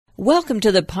Welcome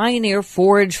to the Pioneer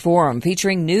Forage Forum,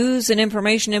 featuring news and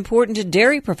information important to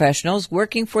dairy professionals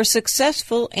working for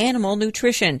successful animal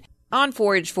nutrition. On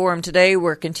Forage Forum today,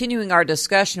 we're continuing our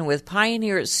discussion with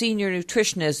Pioneer Senior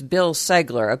Nutritionist Bill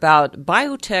Seglar about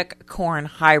biotech corn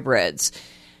hybrids.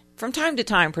 From time to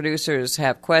time, producers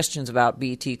have questions about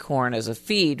BT corn as a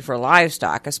feed for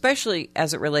livestock, especially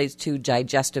as it relates to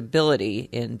digestibility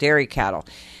in dairy cattle.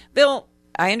 Bill,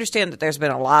 I understand that there's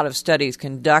been a lot of studies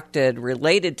conducted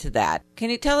related to that. Can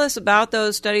you tell us about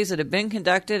those studies that have been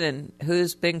conducted and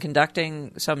who's been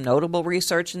conducting some notable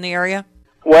research in the area?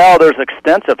 Well, there's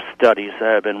extensive studies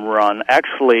that have been run.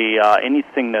 Actually,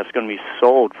 anything that's going to be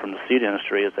sold from the seed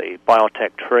industry as a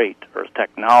biotech trait or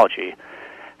technology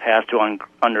has to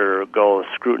undergo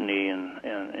scrutiny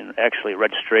and actually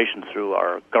registration through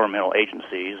our governmental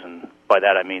agencies, and by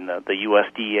that I mean the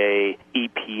USDA,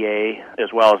 EPA,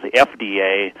 as well as the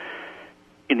FDA.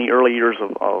 In the early years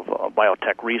of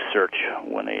biotech research,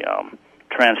 when a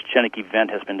transgenic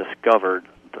event has been discovered,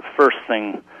 the first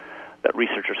thing that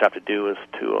researchers have to do is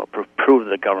to prove to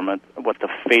the government what the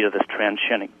fate of this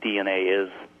transgenic DNA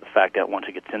is. The fact that once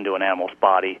it gets into an animal's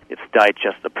body, it's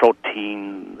digested, the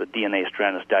protein, the DNA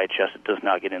strand is digested, does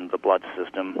not get into the blood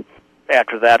system.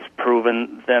 After that's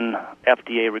proven, then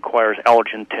FDA requires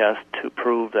allergen tests to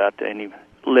prove that any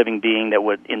living being that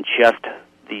would ingest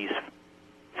these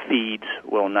feeds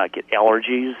will not get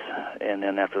allergies. And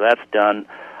then after that's done,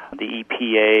 the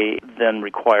EPA then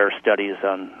requires studies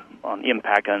on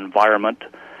impact on environment.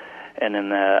 And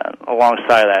then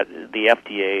alongside that, the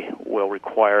FDA will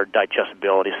require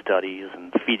digestibility studies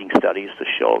and feeding studies to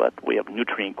show that we have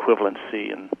nutrient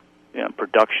equivalency and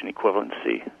production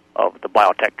equivalency of the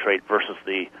biotech trait versus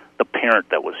the parent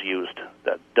that was used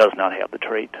that does not have the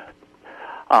trait.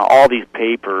 All these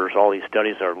papers, all these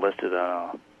studies are listed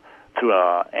through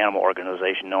an animal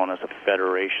organization known as the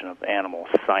Federation of Animal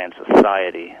Science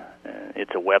Society.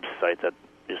 It's a website that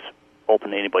is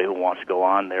open to anybody who wants to go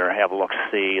on there, have a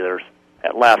look-see.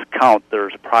 At last count,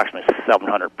 there's approximately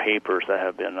 700 papers that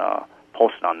have been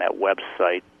posted on that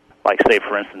website. Like, say,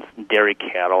 for instance, dairy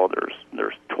cattle,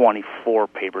 there's 24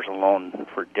 papers alone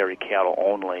for dairy cattle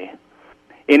only.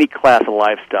 Any class of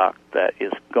livestock that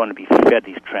is going to be fed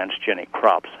these transgenic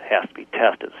crops has to be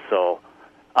tested. So,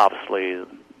 obviously,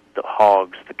 the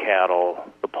hogs, the cattle,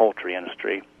 the poultry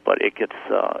industry, but it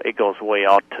goes way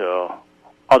out to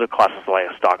other classes of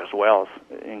livestock as well,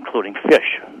 including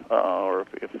fish. Or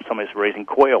if somebody's raising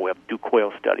quail, we have to do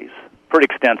quail studies. Pretty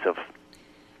extensive.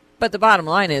 But the bottom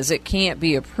line is it can't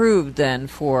be approved then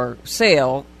for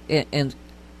sale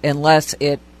unless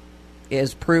it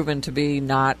is proven to be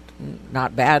not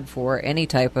bad for any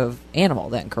type of animal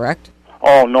then, correct?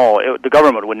 Oh, no. The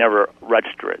government would never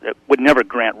register it. It would never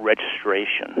grant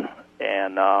registration.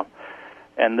 And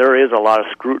there is a lot of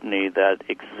scrutiny that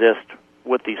exists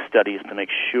with these studies to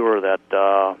make sure that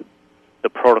the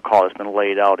protocol has been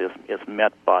laid out is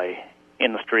met by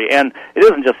industry. And it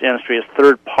isn't just industry, it's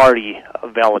third-party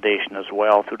validation as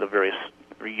well through the various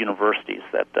universities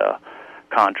that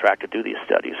contract to do these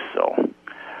studies. So,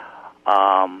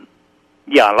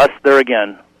 unless there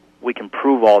again we can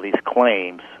prove all these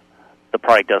claims, the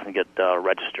product doesn't get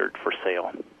registered for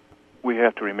sale. We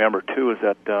have to remember, too, is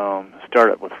that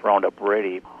started with Roundup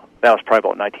Ready. That was probably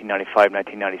about 1995,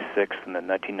 1996, and then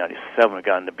 1997 we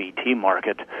got in the BT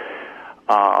market.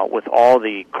 With all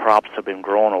the crops that have been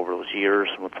grown over those years,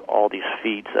 with all these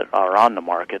feeds that are on the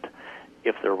market,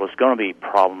 if there was going to be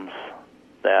problems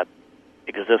that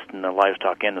exist in the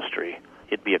livestock industry,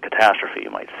 it'd be a catastrophe,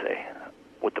 you might say,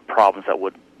 with the problems that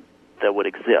would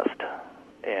exist.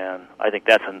 And I think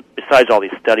besides all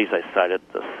these studies I cited,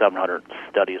 the 700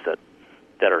 studies that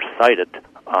are cited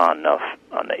on the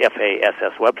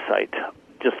FASS website,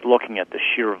 just looking at the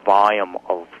sheer volume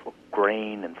of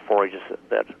grain and forages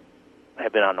that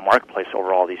have been on the marketplace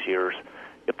over all these years,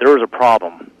 if there was a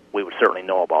problem, we would certainly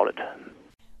know about it.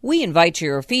 We invite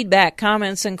your feedback,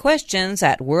 comments, and questions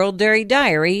at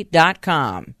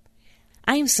worlddairydiary.com.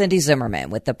 I'm Cindy Zimmerman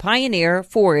with the Pioneer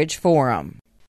Forage Forum.